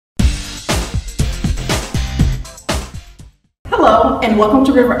Hello and welcome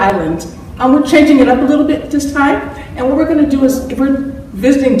to River Island. We're changing it up a little bit this time, and what we're going to do is we're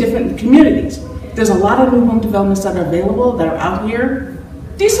visiting different communities. There's a lot of new home developments that are available that are out here,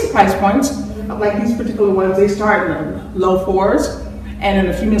 decent price points. Like these particular ones, they start in the low fours, and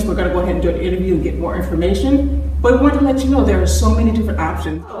in a few minutes we're going to go ahead and do an interview and get more information. But we want to let you know there are so many different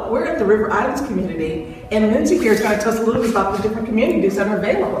options. We're at the River Islands community, and Lindsay here is going to tell us a little bit about the different communities that are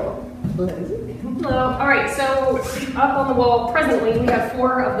available. Lindsay? Hello. All right, so up on the wall presently we have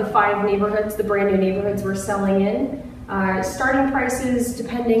 4 of the 5 neighborhoods, the brand new neighborhoods we're selling in. Starting prices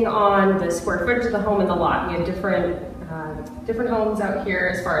depending on the square footage of the home and the lot. We have different homes out here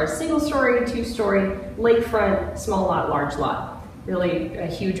as far as single story, 2-story, lakefront, small lot, large lot. Really a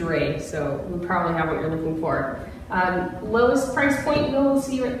huge array, so we probably have what you're looking for. Lowest price point you'll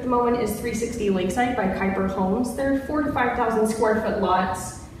see at the moment is 360 Lakeside by Kuiper Homes. They're 4,000 to 5,000 square foot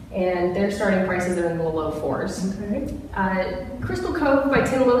lots, and their starting prices are in the low 4s. Okay. Crystal Cove by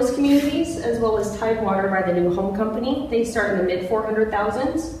Tin Lows Communities, as well as Tidewater by the New Home Company. They start in the mid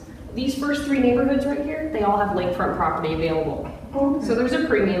 400,000s. These first 3 neighborhoods right here, they all have lakefront property available. Okay. So there's a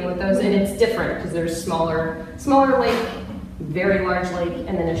premium with those, and it's different because there's smaller lake, very large lake,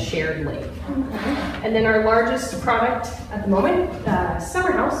 and then a shared lake. Okay. And then our largest product at the moment,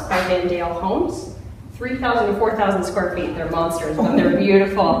 Summer House by Vandale Homes. 3,000 to 4,000 square feet. They're monsters, but they're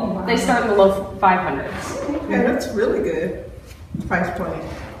beautiful. Wow. They start in the low 500s. Okay, that's really good price point.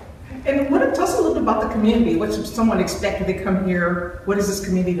 And tell us a little bit about the community. What should someone expect if they come here? What is this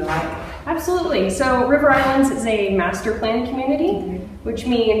community like? Absolutely. So River Islands is a master plan community, which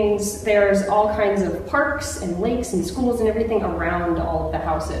means there's all kinds of parks and lakes and schools and everything around all of the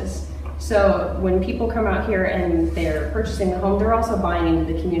houses. So when people come out here and they're purchasing a home, they're also buying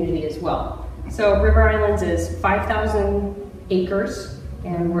into the community as well. So River Islands is 5,000 acres,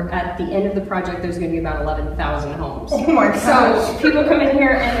 and we're at the end of the project, there's going to be about 11,000 homes. Oh my gosh. So people come in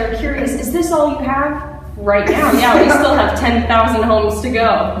here and they're curious, is this all you have? Right now, yeah, we still have 10,000 homes to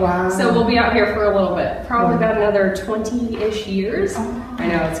go. Wow. So we'll be out here for a little bit, probably about another 20-ish years. I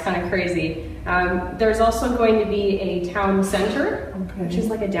know, it's kind of crazy. There's also going to be a town center, which is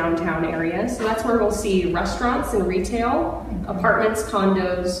like a downtown area. So that's where we'll see restaurants and retail, apartments,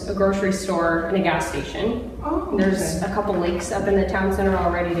 condos, a grocery store, and a gas station. There's a couple lakes up in the town center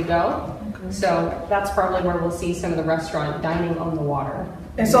all ready to go. So that's probably where we'll see some of the restaurant dining on the water.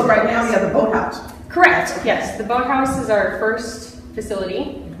 And so right now we have the boathouse. Correct, yes. The boathouse is our first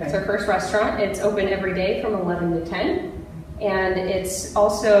facility. It's our first restaurant. It's open every day from 11 to 10. And it's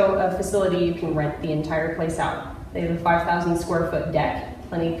also a facility you can rent the entire place out. They have a 5,000 square foot deck.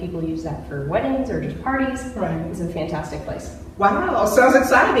 Plenty of people use that for weddings or just parties. Right. It's a fantastic place. Wow, sounds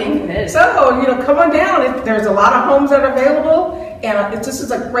exciting. It is. So, come on down. There's a lot of homes that are available. And this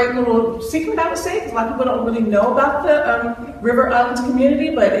is a great little secret, I would say, because a lot of people don't really know about the River Islands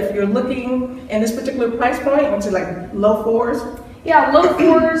community. But if you're looking in this particular price point, which is like low 4s. Yeah, low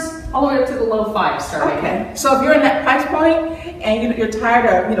 4s, all the way up to the low 5s starting. Okay, so if you're in that price point and you're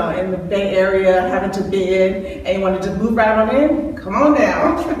tired of, in the Bay Area having to bid and you want to just move right on in, come on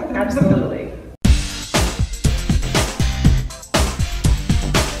down. Absolutely.